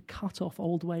 I want you to cut off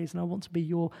old ways, and I want to be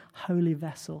your holy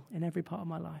vessel in every part of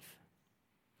my life.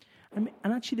 And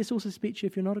actually, this also speaks to you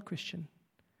if you're not a Christian.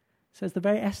 It says the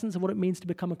very essence of what it means to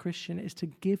become a Christian is to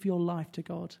give your life to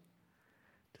God,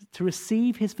 to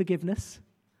receive his forgiveness,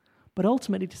 but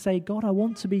ultimately to say, God, I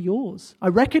want to be yours. I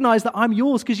recognize that I'm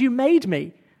yours because you made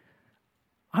me.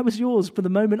 I was yours from the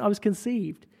moment I was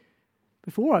conceived,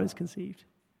 before I was conceived.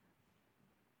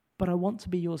 But I want to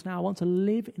be yours now. I want to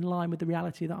live in line with the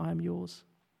reality that I am yours.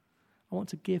 I want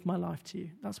to give my life to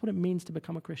you. That's what it means to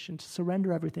become a Christian, to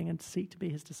surrender everything and to seek to be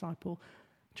his disciple,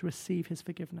 to receive his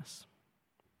forgiveness.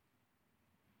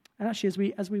 And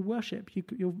actually, as we worship,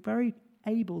 you're very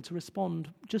able to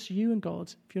respond, just you and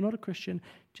God, if you're not a Christian,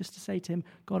 just to say to him,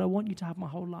 God, I want you to have my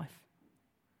whole life.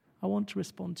 I want to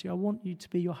respond to you. I want you to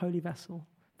be your holy vessel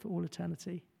for all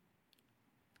eternity.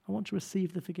 I want to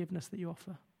receive the forgiveness that you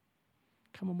offer.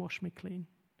 Come and wash me clean.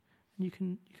 And you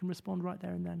can respond right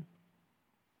there and then.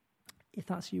 If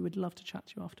that's you, we'd love to chat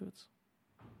to you afterwards.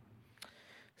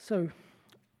 So,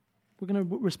 we're going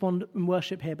to respond and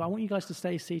worship here, but I want you guys to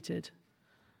stay seated.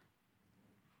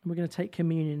 And we're going to take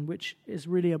communion, which is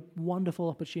really a wonderful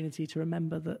opportunity to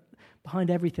remember that behind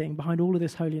everything, behind all of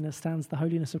this holiness, stands the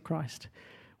holiness of Christ,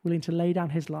 willing to lay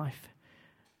down his life,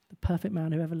 the perfect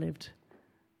man who ever lived,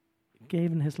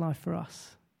 gave his life for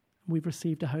us. We've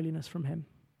received a holiness from him.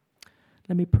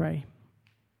 Let me pray.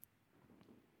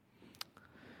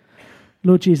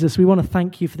 Lord Jesus, we want to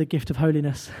thank you for the gift of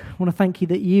holiness. I want to thank you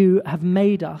that you have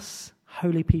made us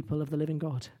holy people of the living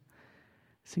God.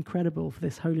 It's incredible for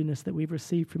this holiness that we've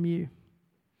received from you.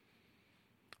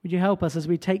 Would you help us as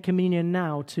we take communion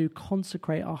now to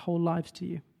consecrate our whole lives to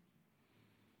you?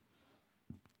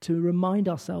 To remind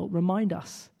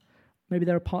us, maybe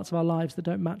there are parts of our lives that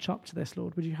don't match up to this,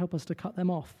 Lord. Would you help us to cut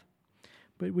them off?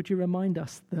 But would you remind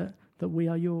us that we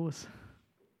are yours?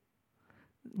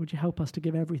 Would you help us to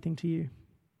give everything to you?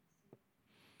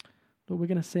 Lord, we're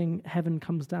going to sing Heaven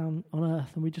Comes Down on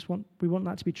Earth, and we want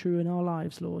that to be true in our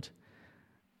lives, Lord.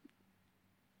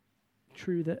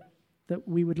 True that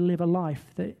we would live a life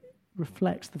that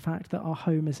reflects the fact that our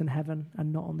home is in heaven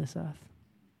and not on this earth.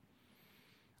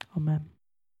 Amen.